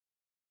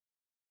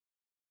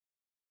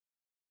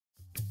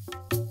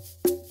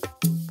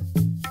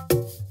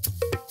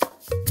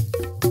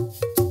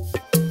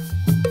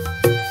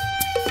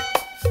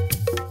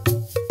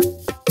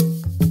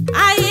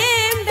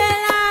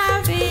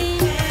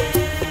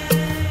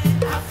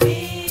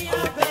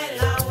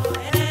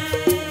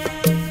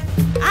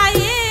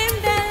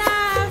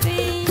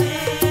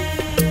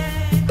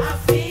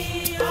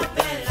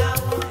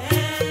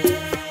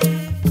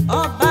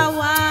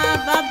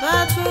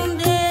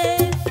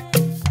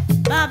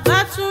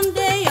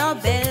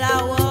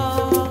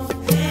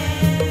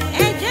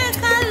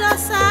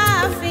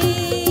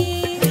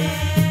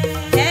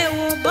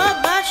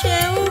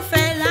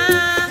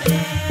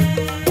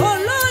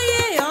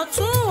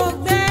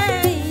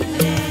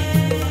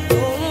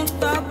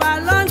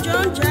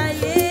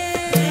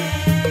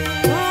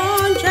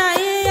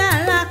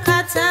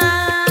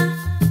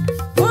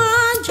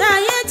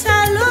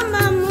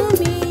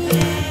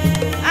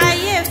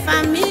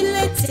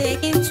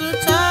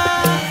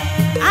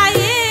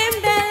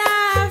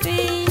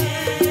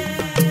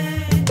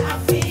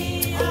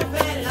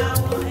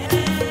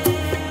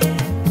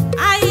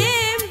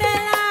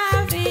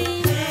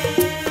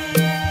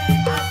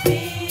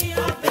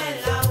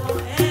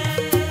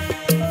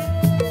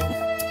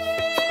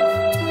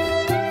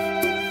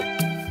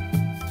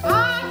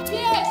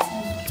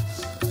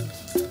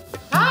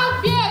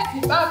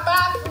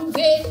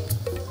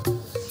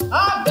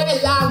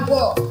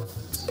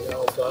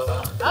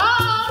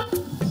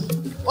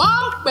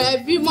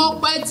mo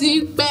pẹ́ ti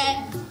pẹ́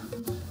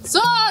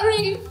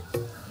sórí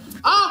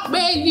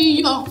ọ̀pọ̀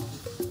ènìyàn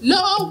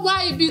ló wá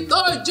ibi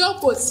tó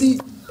jókòó sí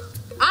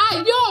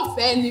ayé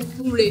òfẹ́ ní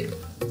fúnre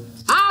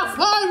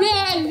àforí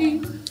ẹni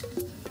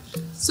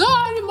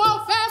sórí mo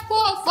fẹ́ kó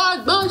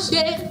fọgbọ́n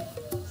ṣe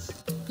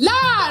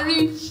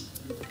láàrin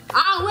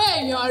àwọn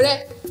èèyàn rẹ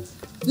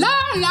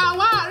láàrin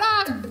àwọn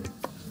aráàlú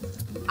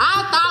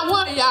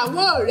àtàwọn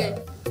ìyàwó rẹ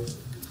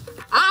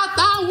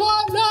àtàwọn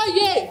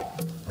olóyè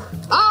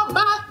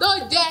ọba tó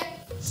jẹ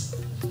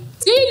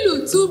tìlù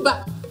túbà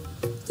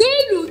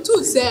tìlù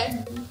túṣẹ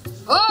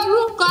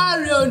orúkọ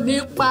rẹ̀ ò ní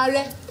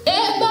parẹ́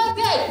ètò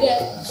dẹ̀dẹ̀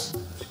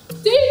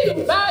tìlù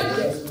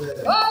bàjẹ́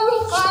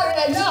orúkọ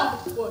rẹ̀ náà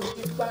kò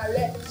ní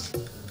parẹ́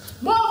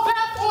mo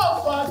fẹ́ kó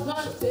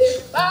fọgbọ́n ṣe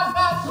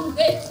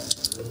Babatunde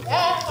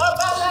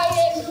ọba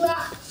láyé lúwa.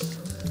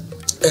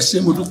 ẹ ṣé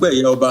mo dúpẹ́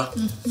ìyá ọba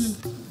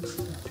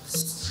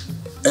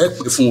ẹ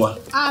pè fún wa.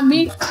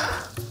 àmín.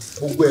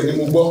 gbogbo ẹ̀ ni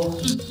mo gbọ́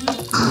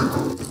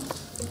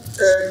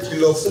ẹ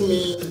kìlọ̀ fún mi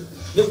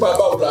nípa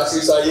báwo la ṣe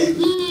ṣayé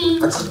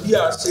àti bí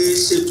a ṣe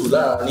ṣètò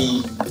láàrin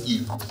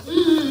ìlú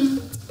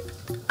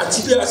àti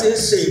bí a ṣe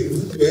ṣe ìlú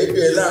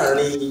bẹ́ẹ̀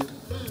láàrin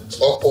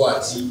ọkọ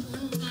àti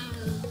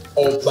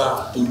ọba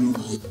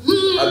olóyè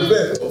àbí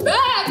bẹ́ẹ̀ kọ́.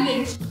 bẹ́ẹ̀ni.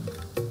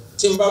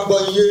 tí n bá gbọ́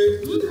iye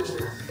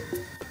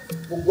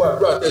gbogbo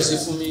àdúrà tẹ̀sí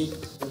fún mi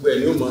gbogbo ẹ̀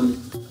ni ó mọ mi.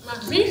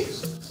 àmín.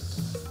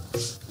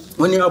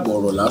 wọ́n ní ààbọ̀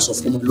ọ̀rọ̀ là á sọ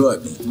fún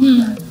ọmọlúwàbí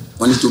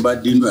wọ́n ní tó bá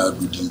dénú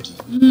àdùdìndì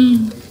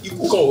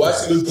ikú kan wá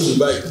sí lójú mi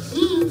báyìí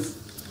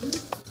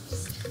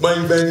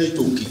gbẹ́ngbẹ́ng ní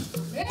tòkè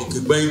tòkè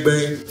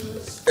gbẹ́ngbẹ́ng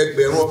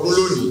ẹgbẹ̀rún ọdún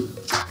lónìí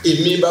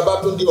èmi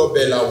Babatunde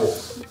Obelawo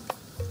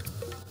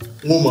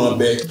mo mọ̀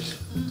bẹ́ẹ̀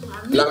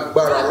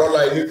lágbára lọ́lá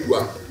Elédùà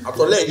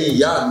àtọ́lẹ́yìn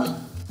ìyá mi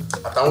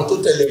àtàwọn tó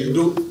tẹ̀lé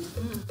ìdó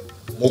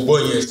mo gbọ́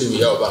yẹn ṣe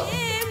ìyá ọba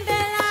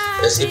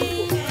ẹ ṣe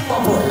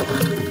púpọ̀.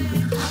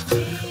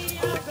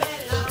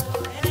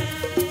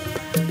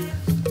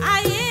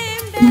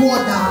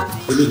 Mọ́dà.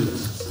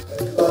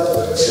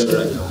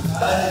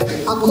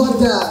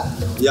 Akọ́dà.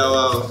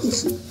 Yàwá.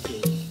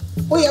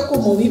 Ó yẹ kó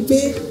mọ̀ wípé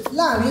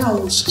láàárín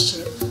àwọn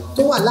òṣìṣẹ́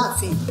tó wà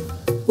láàfin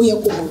ó yẹ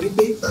kó mọ̀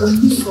wípé mo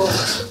nífọ̀ọ́.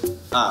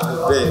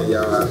 Bẹ́ẹ̀ ni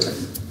yàwá.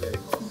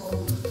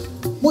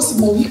 Mo sì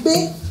mọ̀ wípé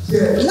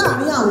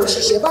láàárín àwọn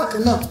òṣìṣẹ́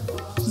bákan náà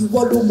ìwọ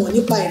ló mọ̀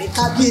nípa ìrìn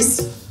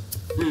kábíyèsí.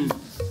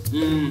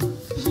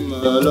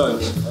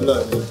 Ọlọ́ọ̀ni.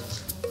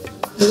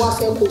 Mo wá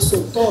fẹ́ kó so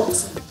tọ́ mi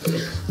sí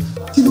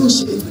kí ló ń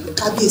ṣe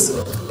kábíyèsí.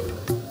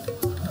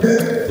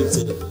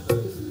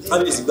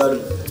 Kábíyèsí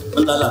gbádùn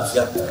wọn dá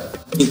láàfíà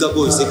nǹkan kò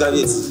ṣe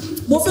kábíyèsí.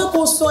 Mo fẹ́ kó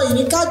sọ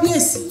ìrìn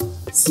kábíyèsí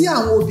sí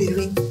àwọn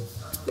obìnrin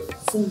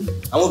fún mi.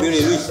 Àwọn obìnrin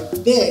ìlú yìí.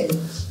 Bẹ́ẹ̀ ni.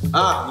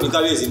 Ìrìn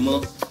kábíyèsí mọ́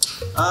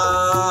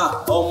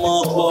ọmọ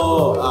ọkọ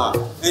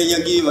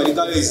ẹ̀yàn kí ìmọ̀ ní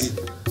kábíyèsí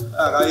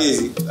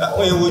kábíyèsí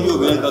wọ́n yẹn wojú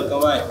obìnrin kankan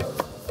báyìí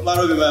wọ́n bá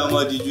rọ́bì báyìí ọmọ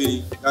díjú ni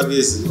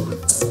kábíyèsí.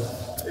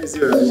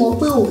 Mo mọ̀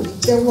pé ò ní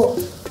jẹ́wọ́.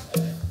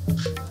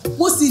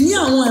 Mo sì ní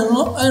àwọn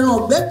ẹran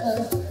ọ̀gbẹ́ kan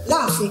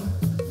láàfin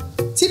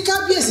tí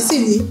kábíyèsí sì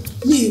ní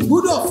mi ì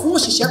gbúdọ̀ fún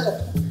òṣìṣẹ́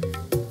kankan.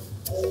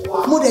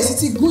 Mo dẹ̀ sì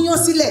ti gúnyán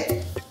sílẹ̀.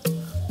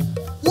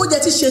 Mo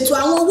dẹ̀ ti ṣètò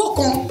àwọn owó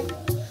kan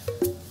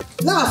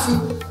láàfin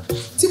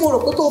tí mo rò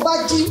pé tó o bá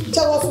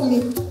jẹ́wọ́ fún mi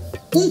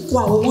ń kó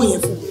àwọn owó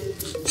yẹn fún mi.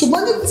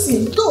 Ṣùgbọ́n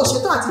nísìnyí tó o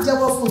ṣetán àti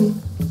jẹ́wọ́ fún mi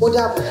ó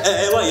dàbọ̀.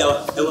 Ẹ wá ìyá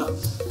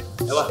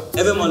wa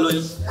ẹ fẹ́ mọ lọ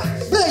ni.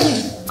 Bẹ́ẹ̀ni.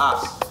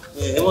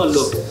 Ẹ mọ̀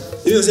lọ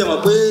èmi ò ṣe mọ̀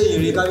pé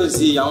ìrìn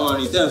kábíyèsí àwọn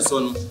ìrìn tẹ̀ ń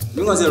sọnù mi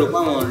kàn ṣe rò pé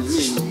àwọn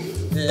ìrìn mi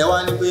ni ẹ wá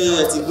ní pé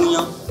ẹ ti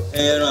gúnyán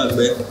ẹran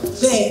ọ̀gbẹ́.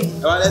 Bẹ́ẹ̀ni.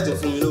 Ẹ wá lẹ́tọ̀ọ́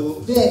fún mi lówó.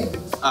 Bẹ́ẹ̀ni.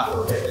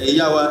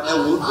 Ìyá wa ẹ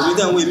wo èmi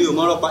tẹ̀ ń wo èmi ò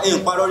mọ́rọ́ pa ẹ̀ ń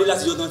parọ́ rí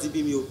láti jọ́ tán ti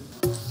bí mi o.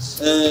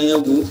 Ẹ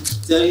wo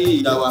tẹ́rí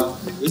ìyá wa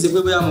èyí ṣe pé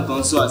bóyá mo kàn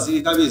ń sọ àṣírí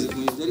kábíyèsí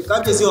fún yín tẹ́rí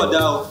kábíyèsí ọ̀dà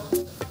o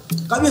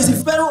kábíyèsí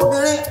fẹ́ràn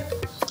obìnrin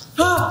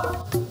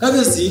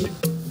kábíyèsí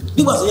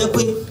nígbà tó yẹ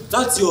pé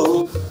láti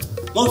ọ̀run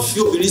wọ́n fi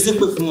obìnrin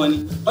ṣépè fún wọn ni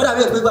wọ́n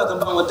dàbí pé ìgbà tó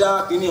bá wọn dá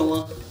kínní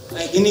wọn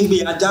kínní gbé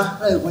ajá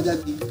láì kọjá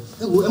gbé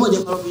ẹ wo ẹ mọ̀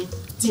jẹ́ parọ́ fún yín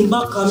tí n bá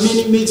ka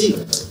méní méjì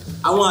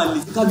àwọn àlè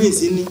tí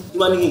kábíyèsí ní tí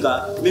wọ́n ní kí n ka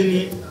méní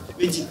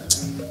méjì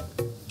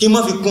kí n má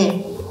fi kún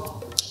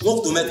wọ́n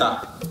tó mẹ́ta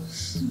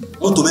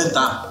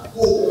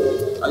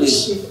ayé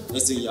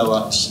ẹsẹ̀ ìyá wa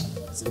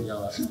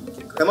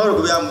ẹ má rò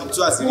pé a mú tú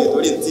àṣírí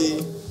torí tí.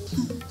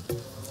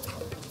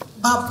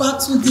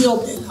 Babatunde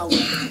Obelawo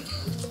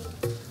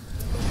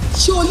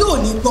ṣé o yóò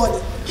ní gbọ́ ni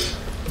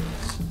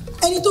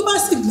ẹni tó bá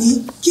sì ní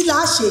kí là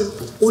á ṣe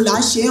ò là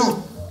ń ṣe hàn.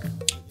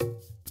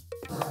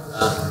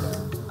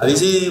 Àbí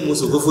ṣé mo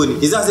ṣòfófó ni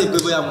kì í sáṣe pé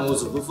bóyá mo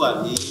ṣòfófó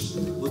àbí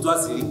mo tú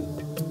àṣírí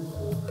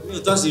mi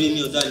ò tú àṣírí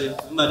mi ò dalẹ̀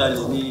nígbà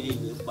dalẹ̀ ní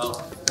ìpa o.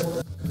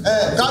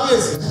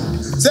 Kábíyèsí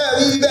ṣé ẹ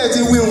rí bẹ́ẹ̀ tí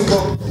wí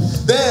nǹkan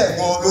bẹ́ẹ̀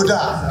gan ló dà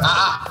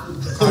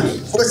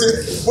bó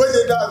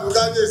ṣe dà ló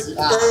kábíyèsí.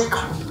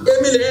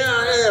 èmi lè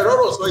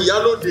rọrọ sọ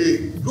ìyálóde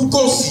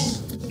lúkọ̀ọ́sì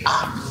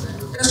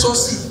ẹ sọ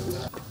sí.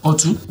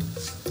 ọ̀tún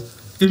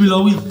èmi lọ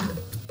wí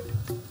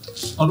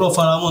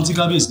ọlọ́faramọ́ tí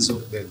kábíyèsí sọ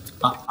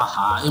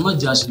ẹ má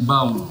jẹ́ àṣìbá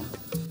wọn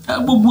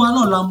gbogbo wa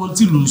náà la mọ̀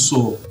tí ìlú ń sọ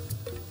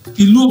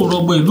ìlú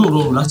òrọ̀gbọ́ ìlú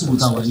òrọ̀rùn lásìkò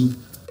tá a wà yìí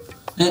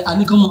a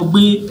ní kí wọ́n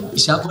gbé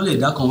ìṣàkọọ́lẹ̀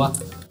ẹ̀dá kan wá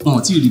wọn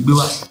ò tí ì rí gbé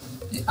wá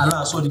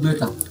aláàsọ di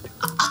mẹ́ta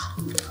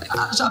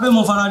ṣáfẹ́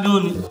mọ́ fara ní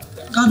wọn ni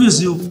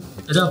kábíyèsí o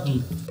ẹ dákun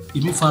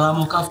èmi fara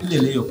mọ́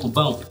káfílẹ̀ lẹ́yọ̀kan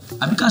báwọn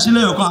àbí ká ṣe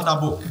lẹ́yọ̀kan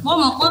àtàbọ̀. mo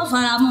mọ̀ pé ó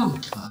fara mọ́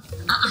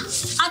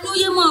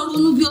adóyè máa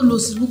ronú bí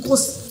olùsìlú kò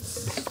sí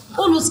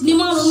olùsìn ni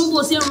máa ronú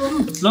bó ṣe ń ronú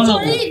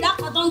torí ìdá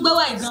kan tó ń gbé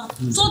wá ìgan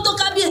tó tó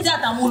kábíyèsí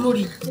àtàwọn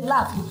olórí ti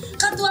láàfin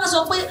ká tó wá sọ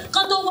pé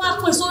ká tó wá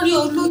pín sórí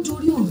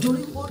olójórí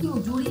òjórí orí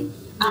òjórí.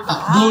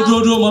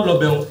 dúró mọ́ lọ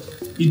bẹ̀rù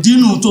ìdí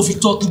inú tó fi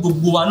tọ́ kí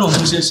gbogbo wa náà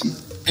mú ṣẹ́ ṣe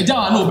ẹjá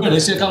wa náà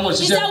bẹ̀rẹ̀ ṣe ká mọ̀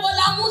ṣiṣẹ́. ìṣẹ́ wo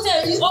la mú ṣe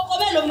ọkọ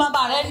mélòó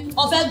bàbá rẹ ni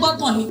ọ̀fẹ́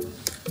gbọ́tàn ni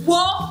wo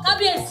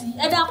kábíyèsí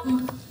ẹ dákun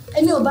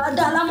èmi ò bá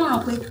dá alámọ̀ràn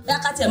pé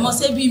yàkàtẹ̀ mọ́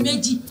ṣe bíi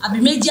méjì àbí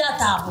méjì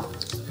àtààbọ̀.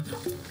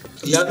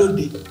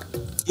 Ìyálóde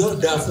yóò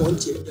dáa fún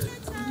oúnjẹ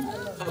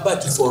bàbá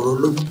ti fọ̀rọ̀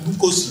lójú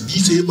kò sì bí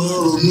ṣe máa ń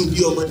ronú bí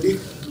ọmọdé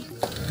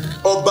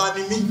ọba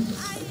ni mí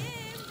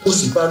mo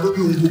sì bá lórí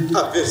ohun gbogbo.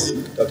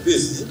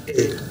 Kàbíyèsí.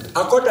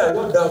 Akọ́dà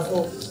yóò dáa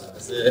fún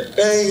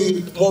ẹ̀yin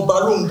mo bá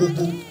lóhun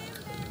gbogbo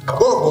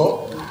àbọ̀bọ̀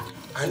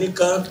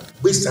àníkà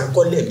gbé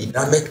sàkọ́lẹ̀ mi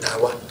dá mẹ́ta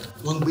wá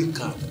wọ́n gbé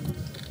kan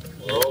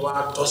ọ̀rọ̀ wa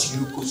tọ́ sí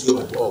irú kó sí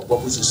ọ̀gbọ́n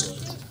bó ṣe sọ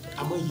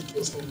àmọ́ èyí tó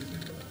sọ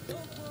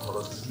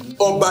ọ̀rọ̀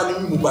ọba ni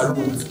mí mo bá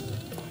lóhun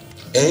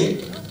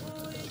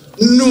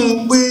nínú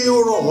pé ó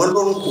rọ̀ wọ́n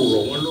lọ́rùn kò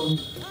rọ̀ wọ́n lọ́rùn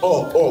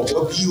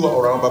ọ̀gbọ́n bí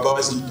ọ̀rọ̀ àwọn bàbá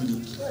wa ṣe yí ni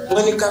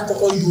wọ́n ní ká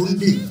kọ́kọ́ yóò ń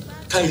lè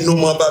ká iná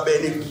mọ́ bá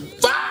bẹ́ẹ̀ ni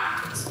fá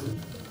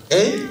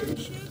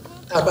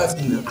tá a bá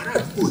fi nà ará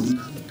àdúgbò ní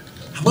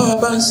àmọ́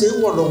bàbá ń ṣe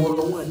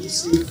wọ̀lọ̀wọ̀lọ̀ wọn ní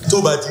ṣe tó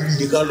bá ti rí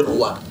ni ká lọ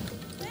wà.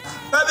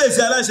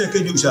 Kábíyèsí aláṣẹ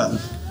kejì òòṣà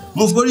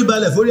mo forí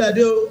balẹ̀ forí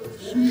adé o.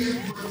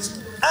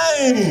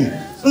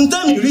 N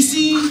tẹ́mi rí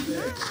sí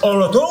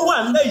ọ̀rọ̀ tó wà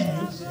nílẹ̀ yìí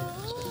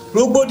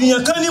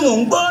rògbòdìyàn kan ni mò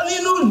ń gbọ́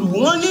nínú ìlú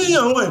wọn ní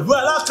àwọn ìlú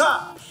alákà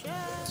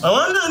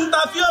àwọn náà ń ta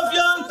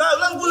fíọ́fíọ́ ń ta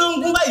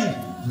lọ́ngúnlọ́ngún báyìí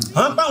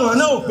àwọn páwọn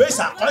náà ò gbé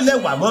ìṣàkọọ́lẹ̀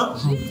wà mọ́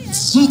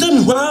n tẹ́mi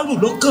wá rò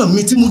lọ́kàn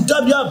mi tí mo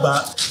jábí àbá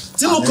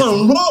tí mo kàn ń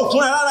ró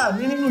òkun ara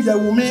mi nínú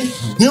ìyẹ̀wò mi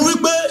ní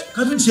wípé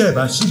kábíyèsí ẹ̀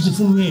bá ṣígun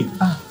fún mi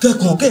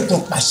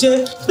kẹ́kàn pàṣẹ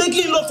pé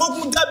kí n lọ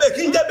fọ́gún jábẹ̀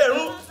kí n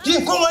jẹ́bẹ̀rún kí n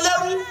kó wọn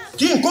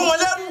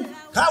lẹ́rú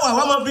káwa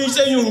wa máa fi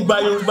ṣe yorùbá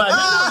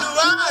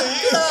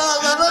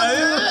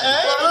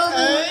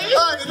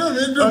nínú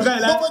ìlú ọ̀gá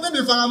ìlà gbogbo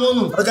tẹ́mi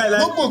faramọ́nù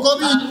gbogbo nǹkan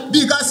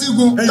bíi ká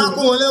sígun ká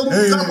kó wọn lẹ́rú.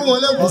 ẹdùn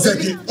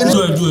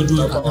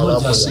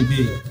ọjà ṣe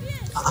bẹ́ẹ̀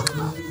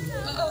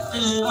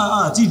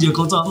àti ìjẹ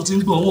kan tó a tó ti ń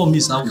gbọ́ ọwọ́ mi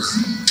sáwò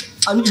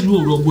a ní ìlú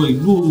òrọ̀gbọ́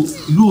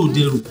ìlú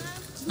òdẹrù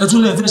ẹ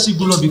tún lè fẹ́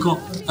sígun lọ́bì kan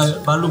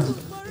balógun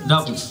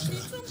dákun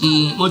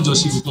wọ́n jọ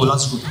sígun kan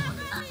lásìkò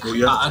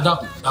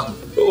dákun.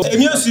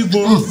 èmi ò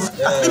sígun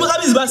bí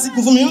kábíyèsí bá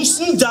sígun fún mi ń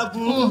sún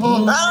jagun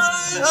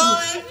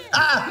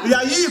ìyá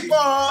yìí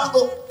pọ̀.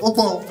 ó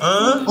pọ̀.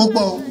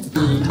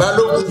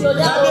 balógun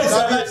kábíyèsí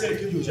aláṣẹ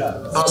kejì òòṣà.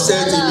 àṣẹ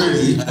ti rí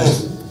rí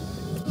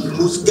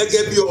mo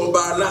gẹ́gẹ́ bí ọba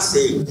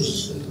aláṣẹ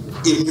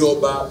èmi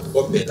ọba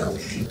Obelawo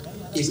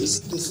èmi sì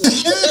kún fún mi.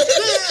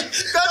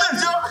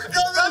 kábíyèsí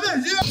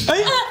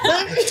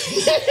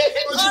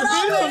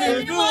ọ̀rọ̀ rẹ̀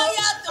ni wọ́n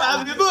yàtọ̀.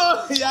 àbíbò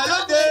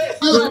ìyálóde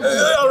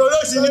ọ̀rọ̀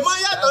yóò sì ní mọ́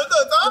yàtọ̀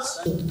tòótọ́.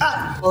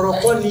 ọ̀rọ̀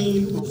kọ́ ni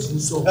mo ti ń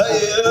sọ.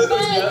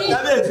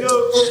 kábíyèsí o.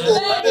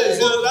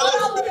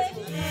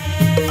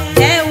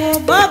 ẹ wo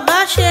bó bá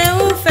ṣe ń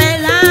fẹ́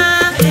la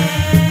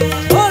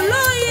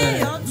olóyè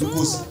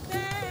ọ̀tún.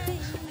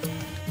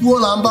 wọ́n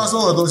là ń bá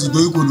sọ̀rọ̀ tó sì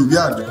torí kodò bí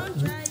àdá.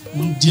 ń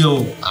jẹ́ o.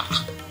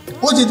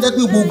 ó ti jẹ́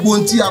pé gbogbo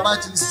ohun tí a bá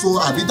ti sọ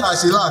àbí tá a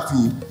ṣe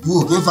láàfin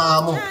yóò kí ń fara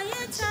mọ́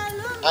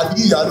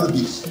àbí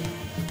ìyálóde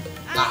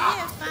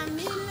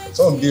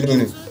sọ́ọ̀n bínú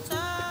ni.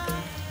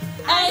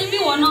 ibi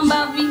wọn náà bá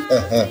wí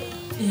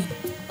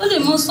ó lè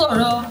mọ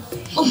sọ̀rọ̀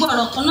gbogbo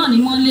ọ̀rọ̀ kan náà ni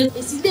wọ́n lé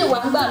èsì dè wá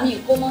gbà mí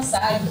kó mọ́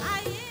sáàyè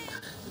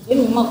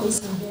èmi mọ̀ pé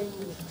sí bẹ́ẹ̀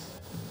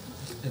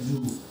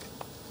ni.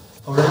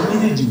 ọ̀rọ̀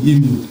méjèèjì yé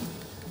mi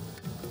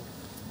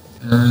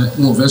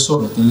o wọn ò fẹ́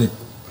sọ̀rọ̀ tẹ́lẹ̀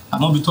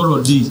àmọ́ bí tọ́rọ̀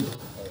dé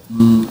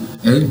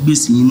ẹ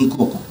gbèsè yín ní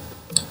kọ̀ọ̀kan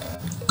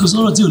kò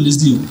sọ̀rọ̀ tí ò lè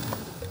sí o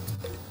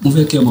mo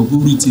fẹ́ kẹ́ mọ̀ pé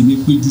orí tèmi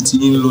pé ju ti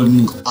yín lọ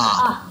ni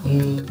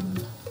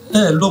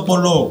ẹ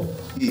lọ́pọlọ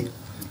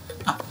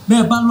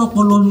bẹ́ẹ̀ bá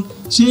lọ́pọlọ ni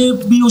ṣé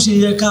bí ó ṣe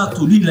yẹ ká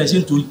tò ní ilẹ̀ ṣe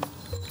ń torí.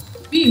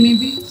 bí mi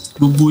bí.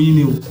 gbogbo yín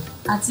ni o.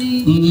 àti.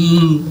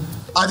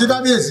 àti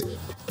kábíyèsí.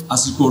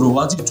 àsìkò ọ̀rọ̀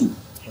wa ti tò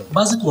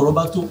básìkò ọ̀rọ̀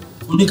bá tó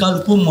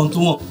oníkálukú mọ̀ tó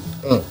wọ̀n.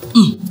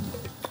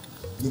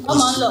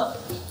 ọmọ ń lọ.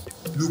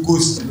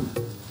 lukosi.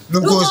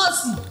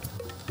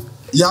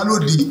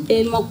 ìyálóde.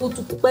 èèmọ̀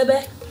kutuku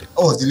pẹ́bẹ́.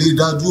 ọ̀ sì lè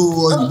dájú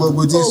ọ̀sìn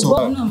gbogbo tí ń sọ.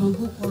 ọgbọ́n náà mo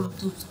gbọ́ ọ̀rọ̀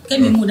tó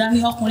kẹ́mi mo dání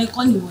ọkùnrin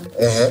kọ́ nìwọ̀n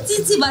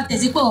títí bá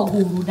tẹ̀sí pé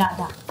ọ̀gùn òru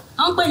dáadáa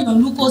à ń pèèyàn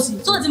lukosi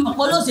tó ti mọ̀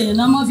pé olóṣèlú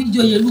náà mọ́ fi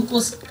joyè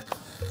lukosi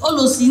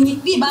olùsí ni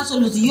bí ìbáṣọ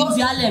olùsí yóò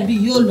fi alẹ̀ bí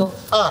yóò lọ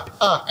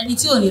ẹni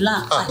tí ò ní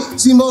láàpá.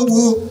 tí mo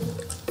wo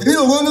èmi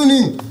ò ronú ni.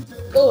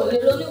 o lè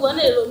ronú wọn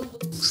lè ronú.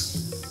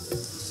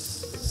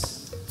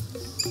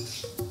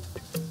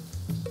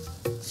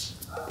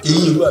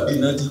 eyín ìlú àbí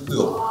iná ti pè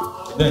ọ́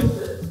bẹ́ẹ̀ ni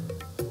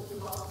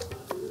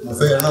mo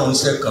fẹ́ rán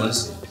iṣẹ́ kan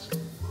sí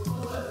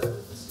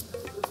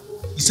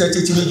iṣẹ́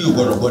títí méjì ò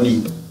gbọ́dọ̀ gbọ́ ni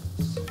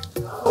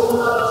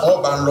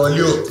ọba ń lọ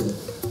ilé òtún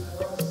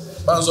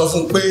bá ń sọ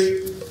fún pé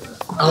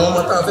àwọn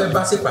ọmọ tá a fẹ́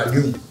bá ṣèpàdé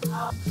òun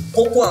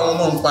kókó àwọn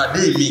ọmọ ń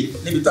pàdé mi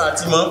níbi tá a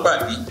ti máa ń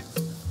pàdé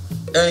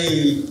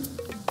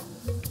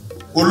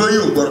olóyè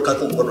ò gbọ́dọ̀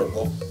kankan gbọ́dọ̀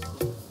gbọ́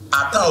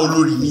àtà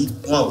olórí mi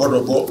wọn ò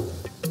gbọ́dọ̀ gbọ́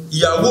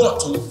ìyàwó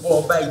ọ̀tún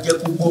ọba ìjẹ́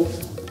kó gbọ́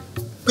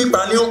pípa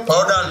ní ó pa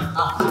ọ́ dànù.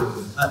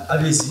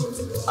 Abẹ́sí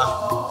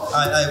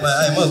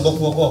àìmọ̀ gbọ́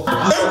fún ọkọ̀.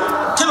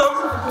 Kí ló?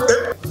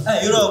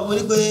 Irọ́ mo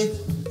ní pé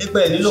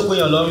ẹgbẹ́ ẹ̀ nílò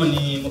péyàn lọ́rùn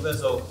ni mo fẹ́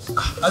sọ.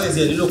 Abẹ́sí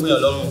ẹ̀ nílò péyàn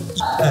lọ́rùn.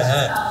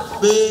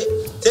 Pé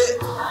ṣé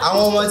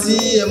àwọn ọmọ tí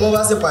ẹ mọ́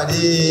bá ṣèpàdé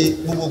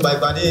gbogbo ìgbà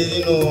ìpàdé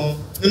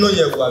nínú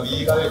ìyẹ̀wò àbí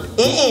káwé.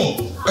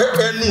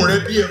 Ẹnu rẹ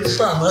bí ẹnu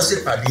fà máa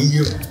ṣèpàdé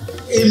yẹ̀wò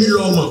èmi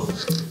lọ mọ̀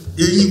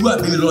èyí wà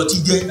bí mi lọ ti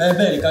jẹ́.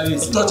 Bẹ́ẹ̀ ni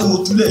kábíyèsí. Tọ́ tí mo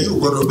túlẹ̀ yóò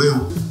gbọ́dọ̀ bẹ́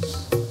o.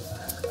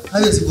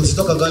 Kábíyèsí kò sí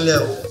tọ́ka gan lẹ́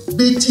o.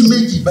 Bí tí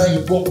méjì báyìí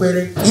bọ́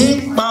pẹ́rẹ́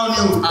ń pa ọ́ ni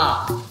o.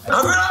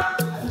 Àbúrò.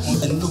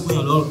 Ẹni ló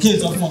gbìyànjú lọ́rùn kí n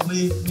sọ fún ọ pé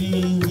ní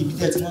ibi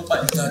tí ẹ ti máa ń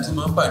pàdé. Tí a ti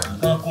máa ń pàdé.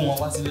 Kán kó wọn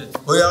wá sílẹ̀.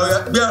 Oya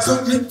gbé aṣọ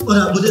dé.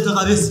 Oya mo dé tán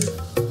kábíyèsí.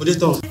 Mo dé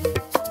tán.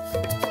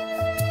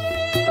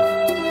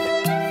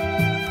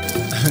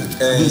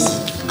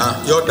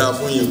 Yóò dáa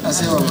fún yín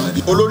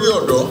olórí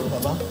ọ̀dọ́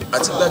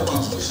àti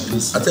igbákejì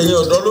àtẹ̀yìn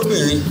ọ̀dọ́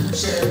lóbìnrin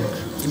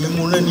èmi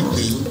mo rẹ́ni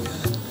pé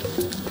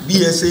bí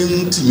ẹ ṣe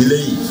ń tì mí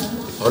lẹ́yìn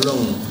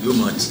Ọlọ́run yóò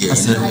máa tì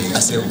ẹ̀yìn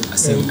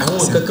náà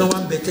àwọn kankan wá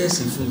ń bẹ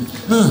tẹ́ẹ̀sì fún mi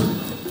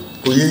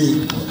kò yé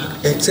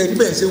ẹ̀ṣẹ̀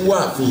bẹ́ẹ̀ ṣe ń wá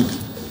àfihàn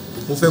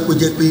mo fẹ́ kó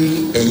jẹ́ pé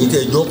ẹ̀yin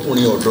tẹ́ ẹjọ́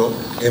ọkùnrin ọ̀dọ́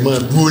ẹ máa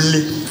dúró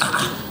lé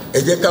ẹ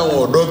jẹ́ káwọn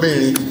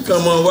ọ̀dọ́bìnrin kán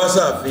máa wá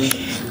sáàfin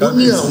ó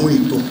ní àwọn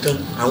ètò kan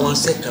àwọn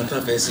aṣẹ́ kan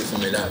tán fẹ́ ṣe fún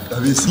mi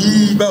láàbí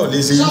bí báwo lè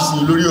ṣe yí sí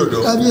lórí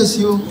ọ̀dọ́. Kábíyèsí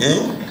o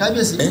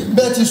kábíyèsí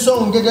bẹ́ẹ̀ ti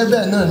sọ̀hún gẹ́gẹ́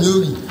bẹ́ẹ̀ náà ní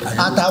orí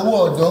àtàwọn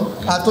ọ̀dọ́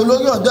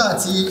àtolórí ọ̀dọ́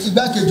àti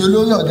igbákejì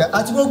olórí ọ̀dọ́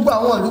àti gbogbo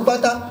àwọn ìlú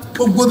pátá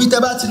gbogbo bí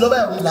tẹ́ bá ti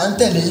lọ́bàá ìrùn là ń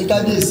tẹ̀lé yín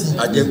kábíyèsí.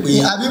 àjẹ́ pé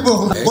àbíbò.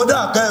 kódà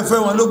ká ẹ fẹ́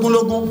wọn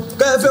lógúnlógún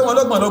ká ẹ fẹ́ wọn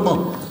lọ́gbọ̀nlọ́gbọ̀n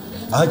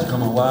àjì kan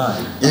máa wá.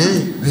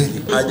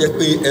 a jẹ́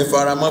pé ẹ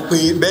fara mọ́ pé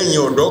bẹ́yìn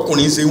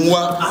ọ̀dọ́kùnrin ṣe ń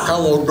wá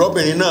káwọn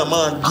ọ̀dọ́bìnrin náà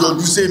máa di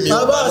ojúṣe mi.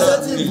 bàbá àṣẹ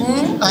ti gún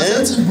àṣẹ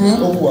ti gún.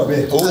 ó wù wá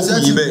bẹ́ẹ̀. ó wù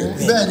yín bẹ́ẹ̀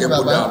bẹ́ẹ̀ ni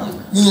bàbá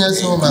yíyan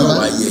sọ bàbá. yóò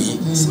wá yẹ yín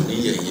kò ní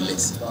yẹ yín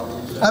lẹ́sìn.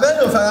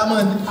 abẹ́lẹ̀ ò faramọ́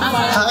ni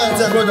ààrẹ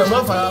tẹ gbọdọ̀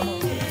mọ́ faramọ́.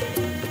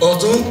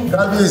 ọ̀tún.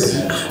 kábíyèsí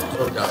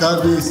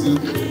kábíyèsí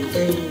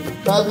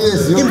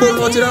kábíyèsí. níbo ni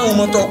wọ́n ti ráwọn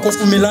ọmọ tó kó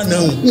fún mi lánàá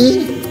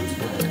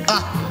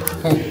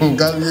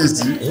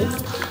kábíyèsí.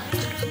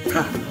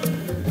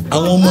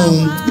 àwọn ọmọ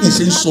òun bí n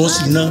ṣe ń sọ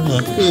sí náà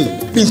hàn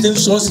bí n ṣe ń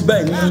sọ sí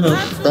báyìí náà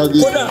hàn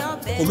kódà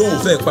kò lóun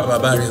fẹ́ pa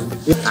bàbá rẹ̀ o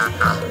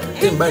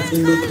tí n bá ti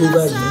ń lọ tó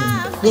báyìí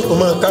yóò tó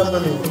máa ká mọ́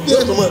mi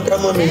yóò tó máa ká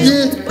mọ́ mi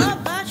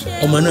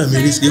ọmọ náà mi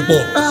rí sí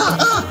pọ̀.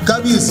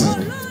 kábíyèsí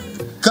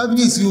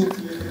kábíyèsí o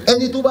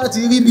ẹni tó bá ti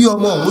rí bí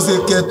ọmọ òun ṣe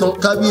kẹtàn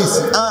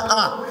kábíyèsí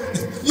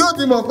yóò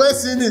ti mọ̀ pé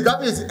ẹ̀sìn ni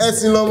kábíyèsí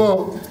ẹ̀sìn lọ́mọ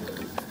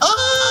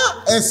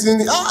ẹ̀sìn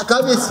ni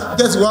kábíyèsí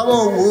tẹ̀síwájú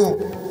wò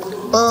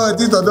ó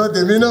títọ̀dọ̀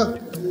tèmi náà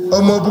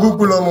ọmọ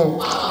burúkú lọmọ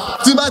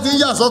tí bá ti ń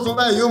yà sọ́tún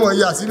báyìí yóò mọ̀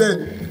yà sílẹ̀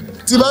ni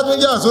tí bá tún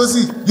yà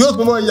sósì yóò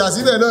tún mọ̀ yà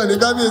sílẹ̀ náà ní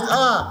kábíyèsí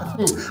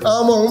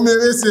ọmọ òun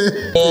mèrè ṣe.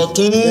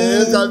 ọ̀tún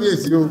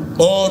kábíyèsí o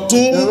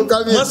ọ̀tún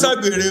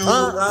mọ́sàgbèrè o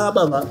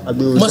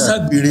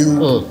mọ́sàgbèrè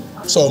o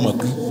sọ ọmọ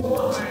pé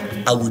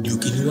àwòdì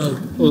òkè ni wà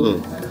o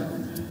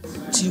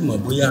tí mo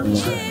bóyá àwọn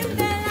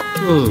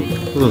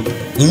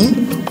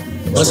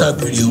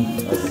mọ́sàgbèrè o.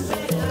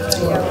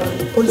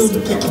 olórí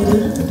kékeré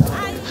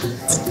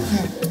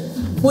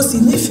mo sì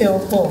nífẹ̀ẹ́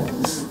ọkọ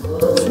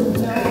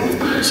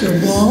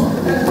ṣùgbọ́n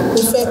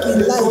ó fẹ́ kí n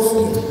láì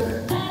fún un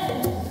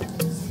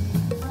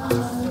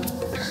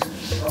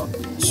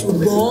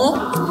ṣùgbọ́n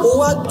ó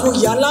wá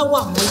joyè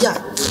aláwàmúyà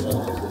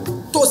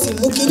tó sì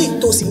mú kínní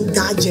tó sì ń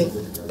dá jẹ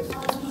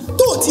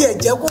tó tiẹ̀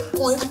jẹ́ kó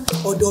kan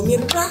ọ̀dọ̀ mi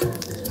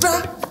rárá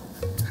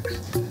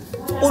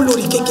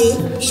olórí kékeré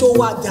ṣó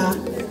wá dáa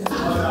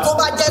tó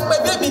bá jẹ́ pé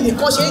bẹ́ẹ̀ mi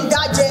nìkan ṣe ń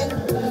dá jẹ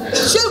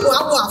ṣé ìwà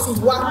wọ àfihàn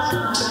wa.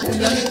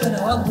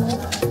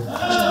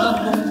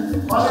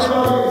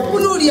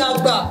 olórí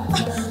àgbà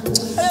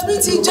ẹbí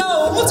ti já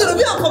o mo ti rò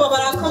bí àkọ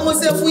bàbàrà kan mo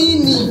ṣe fún yín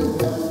ni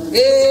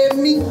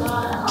èmi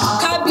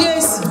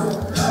kábíyèsí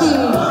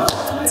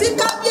tí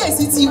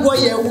kábíyèsí ti wọ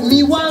yẹ̀wù mi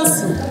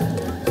wáǹsì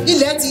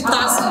ilẹ̀ ti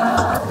ta sí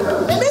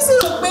èmi sì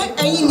rò pé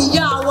ẹ̀yin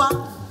nìyá wa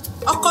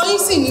ọkọ yín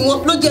sì ni wọn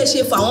ló jẹ́ ṣe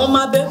fà wọ́n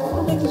má bẹ́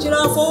ṣe ra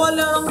fọwọ́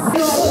lẹ́rán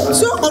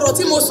ṣé ọ̀rọ̀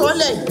tí mo sọ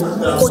lẹ̀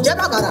kò jẹ́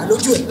bàbàrà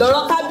lójú ẹ̀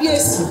lọ́rọ̀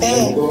kábíyèsí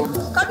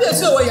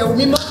kábíyèsí òwò yẹ̀wù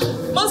mi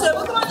mọ́ sọ̀rọ̀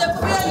pé kí wọ́n jẹ́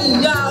pé ẹ̀yin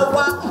ìyá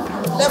wa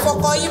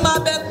lẹ́fọ̀kọ yín má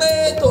bẹ́ pé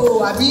tó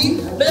àbí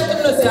bẹ́ẹ̀ pé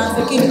ló ṣe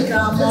àṣekí ní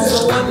ra mọ́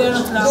fọwọ́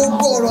lẹ́rán.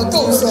 gbogbo ọ̀rọ̀ tó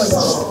ń sọ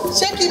yìí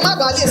ṣé kí n má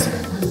bàa lè sùn.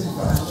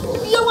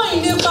 iye wọn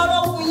ìlé parọ́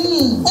fún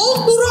yín. ó ń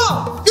kúrò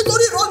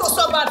nítorí ìrọ́lù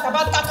sọ́ba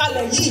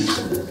àtàbátakalẹ̀ yìí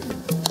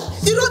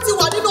irọ́ ti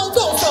wà nínú ohun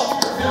tó ń sọ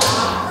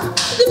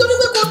nítorí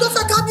pé kò tó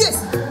fẹ́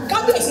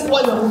kábíyèsí wọ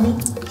yọ̀rù mi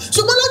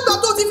ṣùgbọ́n lọ́gbà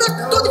tó ti fẹ́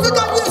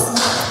kábíyèsí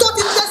tó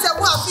ti tẹ̀sẹ̀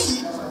wọ àfin yìí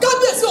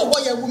kábíyèsí ò wọ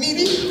yẹ̀wù mi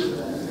rí.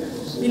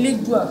 ilé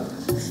ìdúà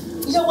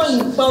ìyáwó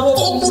yìí parọ́.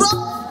 òkúrọ́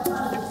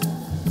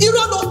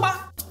irọ́ ló pa.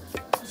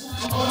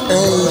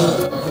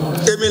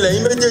 èmi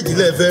lẹ́yìn méjèèjì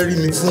lè fẹ́ rí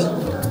mi fún.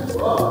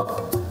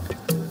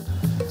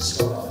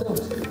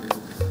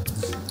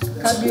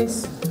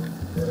 kábíyèsí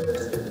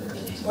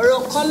ọ̀rọ̀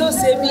kan ló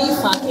ṣe bí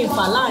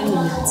ìfàkínfà láàrin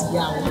ìyá àti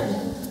ìyá wa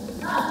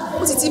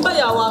ó ti bá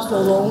ìyá wa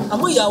sọ̀rọ̀ ọ̀hún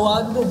àmọ́ ìyá wa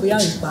dùn bóyá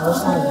ìpàrọ̀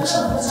fáwọn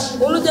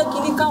òun ló jẹ́ kí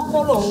ní ká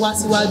kọ́rọ̀ ń wá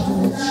síwájú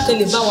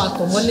kẹlẹ̀ bá wa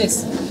tọ̀ mọ́lẹ̀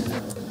sí.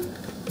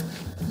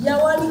 ìyá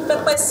wa ní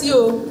pẹ́pẹ́ sí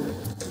o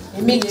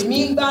èmi lèmi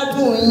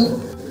gbádùn yín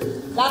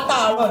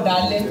látàárọ̀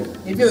dálẹ́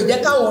èmi ò jẹ́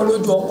káwọn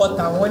rojú ọkọ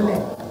tàwọn lẹ̀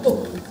tó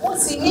wọ́n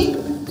sì ní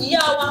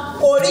ìyá wa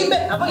kò rí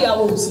bẹ́ẹ̀ àmọ́ ìyá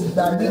wa ò sì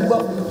gbà mí gbọ́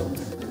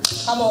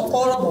ká mọ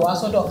kọ́rọ̀ bọ̀ wá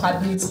sọ́dọ̀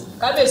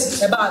kábíyèsí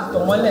ẹ bá tọ̀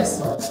mọ́lẹ̀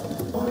sí.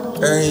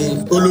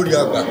 olórí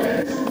àgbà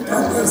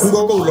ń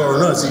gbọ́gbọ́ lọ̀rọ̀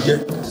náà sì jẹ́.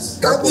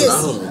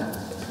 kábíyèsí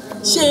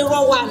ṣe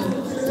irọ́ wà ní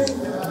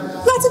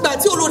látìgbà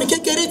tí olórí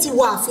kékeré ti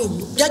wọ ààfin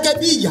yìí gẹ́gẹ́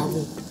bí ìyàwó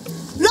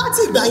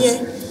láti ìgbà yẹn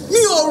mi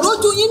ò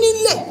rójú yín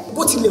nílẹ̀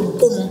bó tilẹ̀ wù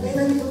kó mọ.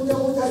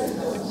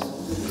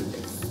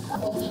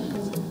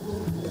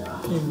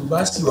 yorùbá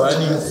sì wá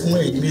ní fún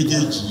ẹ̀yin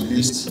méjèèjì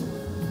lésì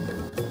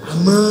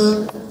àmọ́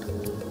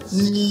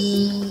ní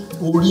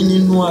orí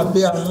nínú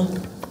abẹ́ ahọ́n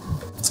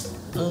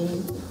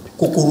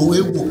kòkòrò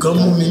egbò kan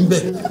mú mi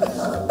bẹ̀.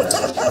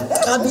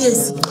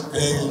 kábíyèsí.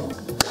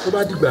 tó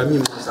bá dìgbà míì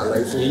mo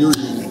ṣàlàyé fún yóò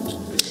yé mi.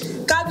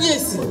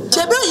 kábíyèsí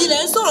ṣe bẹ́ẹ̀ yìí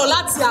lẹ̀ ń sọ̀rọ̀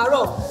láti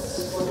àárọ̀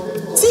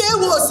tí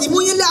èèwọ̀ ò sì mú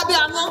yín lábẹ́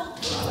ahọ́n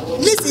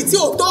nísìsiyìí tí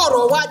òótọ́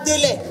ọ̀rọ̀ wá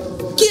délẹ̀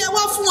kí ẹ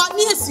wá fún wa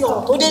ní èsì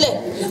ọ̀rọ̀ tó délẹ̀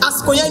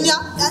àsìkò yẹn ni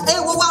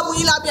èèwọ̀ wá mú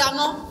yín lábẹ́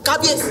ahọ́n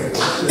kábíyèsí.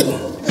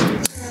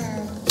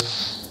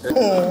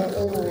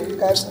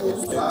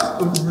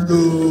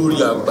 olórí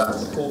àgbà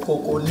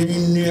kò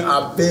ní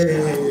abẹ́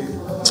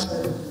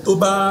tó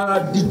bá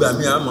dìgbà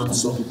mi a máa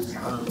sọ.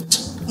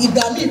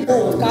 ìgbà mi kò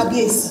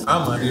kábíyèsí. a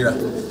máa ríra.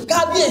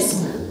 kábíyèsí.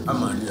 a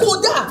máa ríra.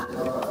 kódà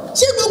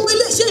ṣé gbogbo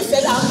ilé ṣé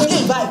ìfẹ́ là ń pélé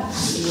báyìí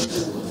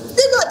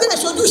nígbà tẹ́lẹ̀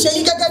ṣojú ṣe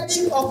yín gẹ́gẹ́ bí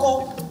ọkọ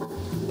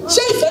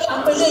ṣé ìfẹ́ là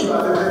ń pélé yìí.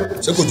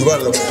 ṣé kò jù bá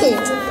lọ.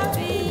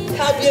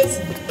 kábíyèsí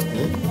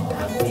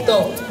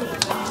tọ̀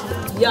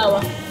ìyá wa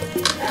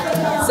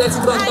ṣe ti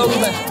gbọ́ tọ́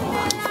mbẹ́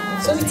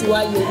sọ́sì ti wá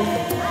yẹrí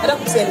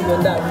adákùnsí ẹni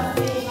yọ̀ǹda mi.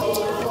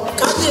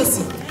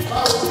 kábíyèsí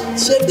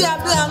ṣe bí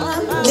abẹ́ ahọ́n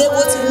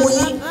léwo ti mú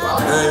yín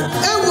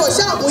ẹ wò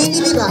ṣáàmù yín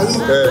níbí báyìí.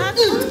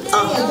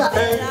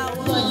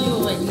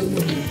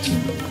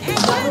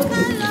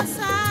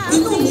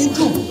 inú mi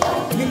dùn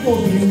nípa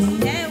obìnrin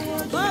ni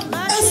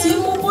ẹ sì ń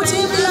mú bó ṣe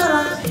ń rí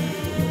lára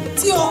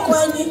tí ọkọ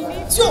ẹni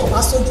tí ò bá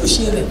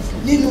sojúṣe rẹ̀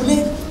nínú ilé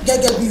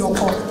gẹ́gẹ́ bí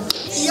ọkọ.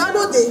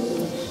 ìyálóde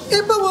ẹ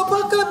bá wa bá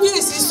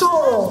kábíyèsí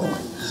sọ̀rọ̀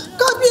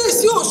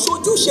kábíyèsí ò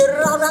sojúṣe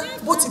rárá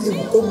bó tilẹ̀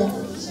wù kó mọ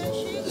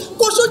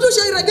kò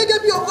sojúṣe rẹ̀ gẹ́gẹ́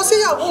bí ọkọ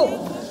síyàwó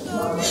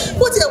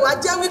bó tiẹ̀ wá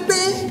jẹ́ wípé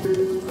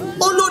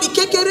olórí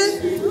kékeré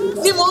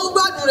ni mo ń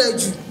gbádùn rẹ̀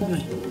jù.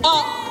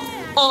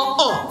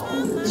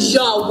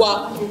 ìyá wa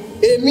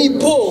èmi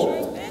bò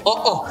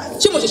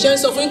ṣé mo ṣẹ̀ṣẹ̀ ń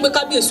sọ fún yín pé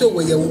kábíyèsí òwò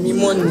ìyẹ̀wò mi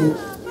mọ́ ni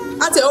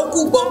àti ẹ̀ ó kú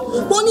gbọ́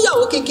pé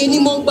oníyàwó kékeré ni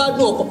mo ń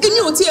gbádùn ọkọ èmi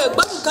ò tiẹ̀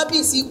gbádùn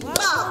kábíyèsí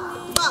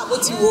pàápàá bó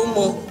ti wò ó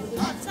mọ.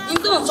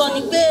 nítorí sọ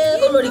ni pé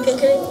olórí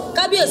kékeré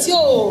kábíyèsí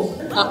ò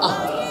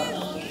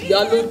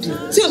ìyálóde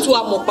tí ò tún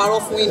wà mọ̀ parọ́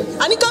fún yín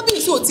àní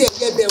kábíyèsí ò tiẹ̀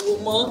gẹ̀bẹ̀ wò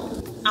mọ́.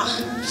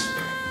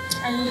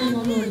 ayé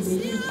olórí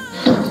lèyí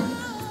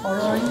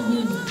ọ̀rọ̀ yín yé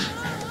mi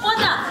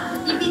kódà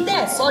ibi tẹ́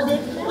ẹ̀ sọ́dé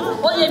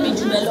ó yé mi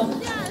jù bẹ́ẹ̀ lọ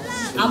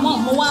àmọ́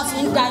mo wá fi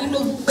ń da yín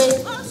lójú pé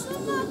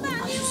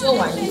àṣìṣe ò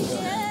wáyé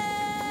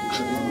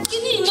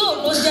kíní náà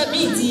ló jẹ́ bí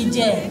ìdí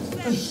jẹ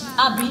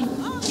àbí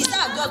iṣẹ́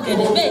àjọ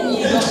gẹ̀dẹ̀ bẹ́ẹ̀ ni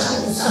ìlọ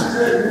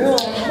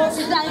mo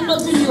fi dá yín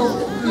lójú ni o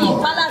ní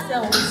ìpálàṣẹ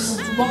o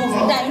ṣùgbọ́n mo fi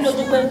dá yín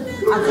lójú pé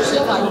àṣìṣe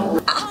ò wáyé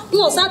n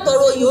ò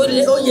sátọrọ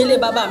oyè lé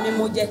bàbá mi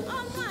mo jẹ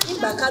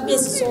nígbà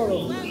kábíyèsí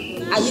sọ̀rọ̀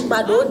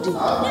àyípadà òde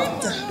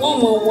wọn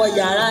mọ wọ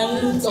yàrá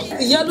yín.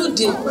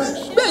 ìyálóde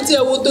bẹ́ẹ̀ tí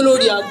ẹ wo tó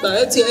lórí àgbà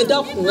ẹ ti ẹ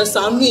dákun ẹ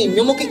ṣàánú èmi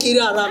ọmọ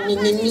kékeré ara mi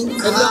ni mí.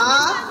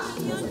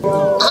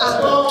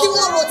 kí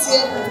wọ́n ro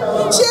tiẹ̀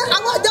ṣé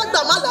àwọn àjàgbà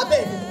má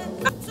lábẹ́ ni.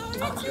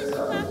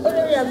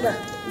 olórí àgbà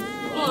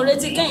wọn ò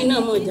retí kẹ́yìn náà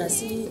mọ̀ ìjà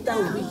sí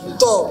táwọn òbí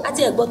tọ̀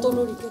àti ẹ̀gbọ́n tó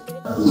lórí kékeré.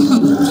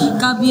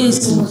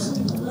 kábíyèsí.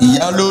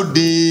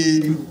 ìyálóde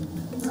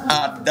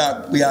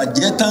àdàpè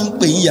àjẹ́ tá ń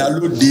pè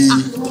ìyálóde.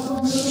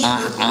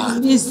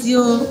 kábíyèsí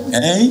o.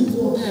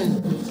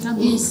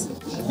 kábíyèsí.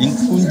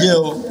 ń jẹ́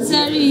o.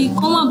 sẹ́rí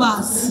kọ́ má bàa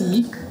sí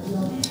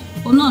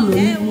òun náà ló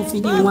ní mo fi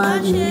ní wá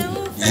rí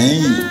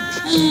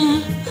i.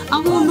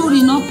 àwọn olórí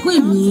náà pè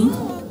mí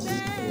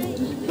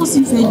ó sì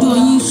fẹjọ́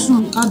yín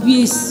sùn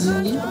kábíyèsí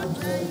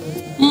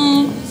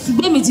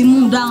ṣùgbọ́n èmi ti mú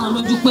un dá wọn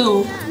lójú pé o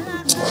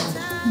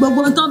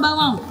gbogbo tó bá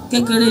wà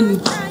kékeré ni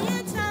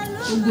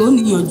gbogbo ò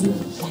níyànjú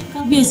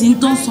kábíyèsí ń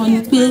tán sọ ni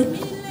pé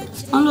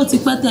wọn ló ti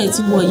pẹ́tẹ́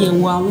ti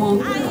wọ̀yẹ̀wò àwọn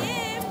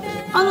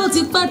wọn ló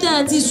ti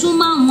pẹ́tẹ́ ti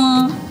súnmọ́ àwọn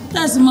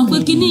tẹ̀sí mọ̀ pé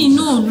kíní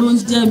iná ló ń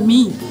jẹ mí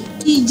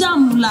kì í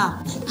jàmùlà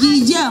kì í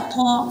jẹ́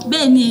ẹ̀kọ́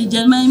bẹ́ẹ̀ ni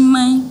ìjẹ́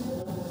mẹ́ẹ́mẹ́ẹ́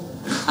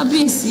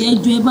kábíyèsí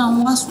ẹjọ́ ẹ bá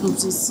wọn wá sùn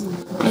sí sí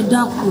ẹ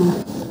dákun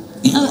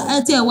ẹ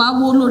tiẹ̀ wá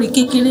wo olórí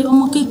kékeré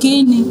ọmọ kékeré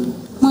ni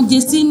wọn jẹ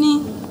sí ní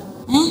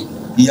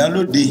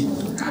ìyálóde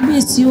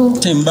kábíyèsí o.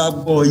 tí n bá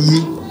gbọ́ yé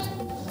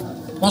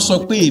wọ́n sọ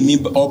pé èmi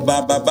ọba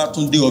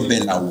Babátúndé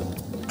Ọbẹ̀làwò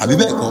àbí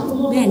bẹ́ẹ̀ kọ́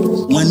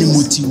wọ́n ní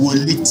mo ti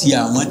wọlé tí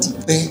àwọn ti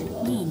pẹ́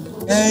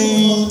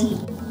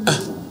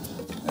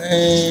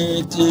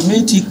tèmi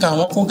ti kà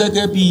wọ́n kún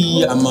gẹ́gẹ́ bí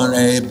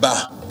àmọ̀ràn ẹ̀bà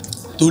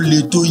tó le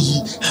tó yìí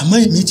àmọ́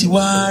èmi ti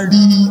wá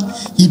rí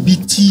ibi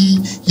tí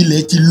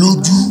ilẹ̀ ti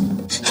lójú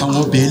àwọn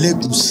ọbẹ̀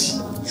ẹlẹ́gùsí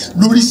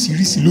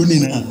lóríṣiríṣi lónìí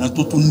náà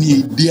tó tún ní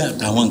èdè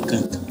àtàwọn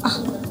nǹkan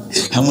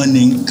àwọn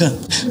ní nǹkan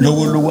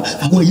lọ́wọ́lọ́wọ́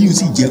àwọn yìí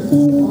sì jẹ́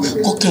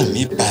kọ́kàn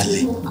mi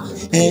balẹ̀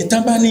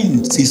tábà ní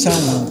ṣe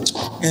sáwọn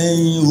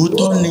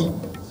òótọ́ ni.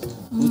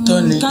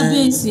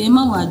 kábíyèsí ẹ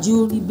má wàá jí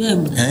orí bẹ́ẹ̀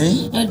mọ́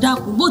ẹ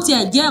dákun bó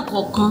tiẹ̀ jẹ́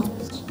ẹ̀kọ́ kan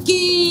kí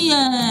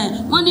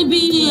wọ́n ní bí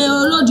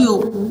olóde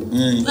òkú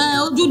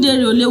ojúde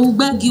rẹ̀ ò léwu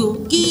gbẹ́gi o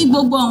kí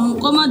gbogbo ọ̀hún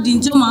kọ́mọ́dé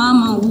tí ó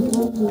máa wú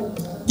kókó.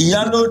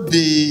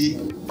 ìyálóde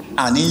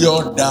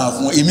àníyàn dáa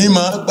fún èmi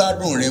máa ń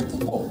gbádùn rẹ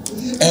púpọ̀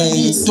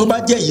tó bá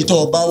jẹ́ èyí tó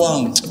o bá wà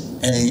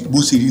bó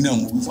ṣe rí náà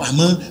mo wí fún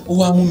àmọ́ ó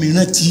wá mú mi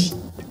rántí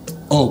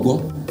ọ̀gbọ́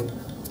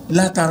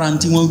látara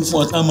tí wọ́n wí fún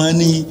ọ tán máa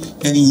ní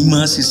ẹ̀yìn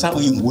máa ṣe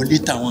sáwọn ìwọlé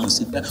táwọn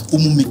ṣe bá ó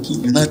mú mi kí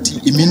n rántí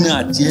èmi náà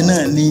àti ẹ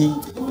náà ní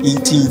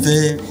tí n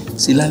fẹ́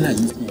ṣe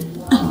lálàyé fún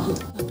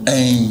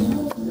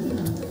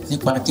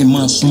nípa kí n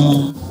máa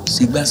sún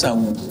ṣe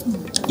gbàṣàwò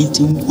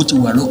ó ti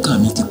wà lọ́kàn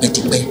mi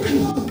tipẹ́tipẹ́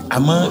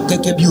àmọ́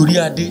gẹ́gẹ́ bí orí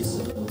adé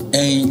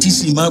tí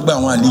sì máa gba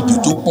àwọn àlejò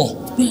tó pọ̀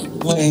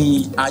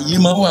àyè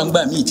máa wà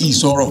ńgbà míì tí ì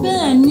sọ̀rọ̀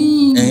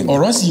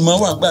ọ̀rọ̀ sì máa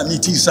wà ńgbà míì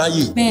tí ì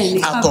sáyè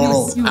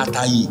àtọ̀rọ̀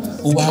àtàyè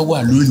ó wá wà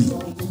lónìí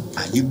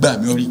àyè gbà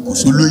mí orí kò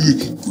sólóyè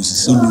kò sì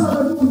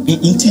sólóyè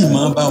n tí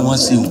máa bá wọn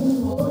ṣeun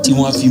tí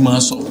wọ́n fi máa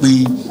sọ pé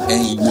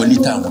ìwọlé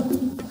táwọn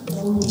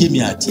jẹ́mi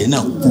àti ẹ̀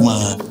náà kú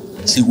máa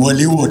ṣe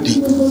wọléwọ̀de.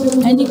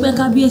 ẹni pé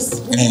kábíyèsí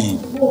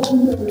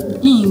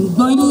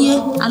ìgbọ́n yín yé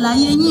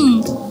àlàyé yín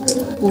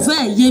kò fẹ́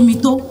yé mi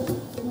tó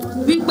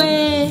wípé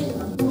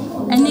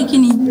ẹni kí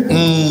ni.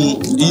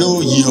 yóò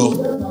yí ọ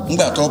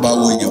nígbà tó bá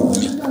wọ ìyẹ̀wò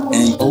mi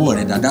ọwọ́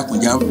rẹ̀ dáadáa kò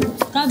já.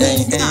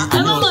 kábíyèsí ẹ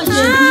má mọ̀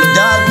jẹ́ bí.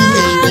 dábì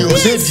èdè ò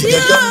ṣe di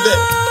gẹ́gẹ́ ń bẹ̀.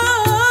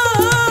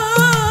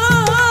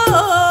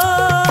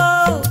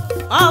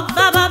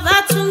 ọba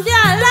Babátúndé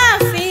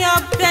Aláàfin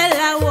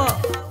Ọbẹ̀làwọ̀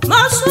mo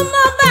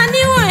súnmọ́ bá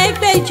níwọ̀n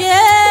ẹgbẹ̀je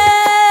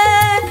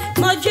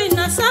mo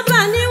jìnnà sábà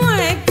níwọ̀n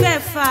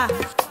ẹgbẹ̀fà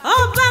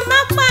ọba má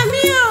pa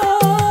mí o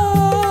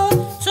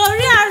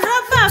torí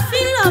àrọ́bà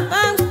fílọ̀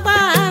bá ń pa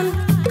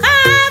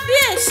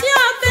kábíyèsí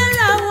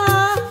Ọbẹ̀làwọ̀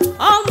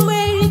ọmọ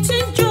èrì tí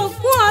ń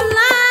jogún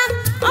ọlá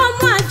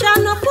ọmọ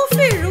àjànàkú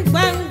fìrù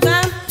gbangba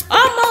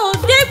ọmọ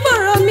òde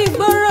gbòòrò mi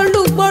gbòòrò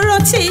lùgbòòrò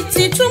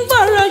títí tún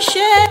gbòòrò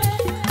ṣe.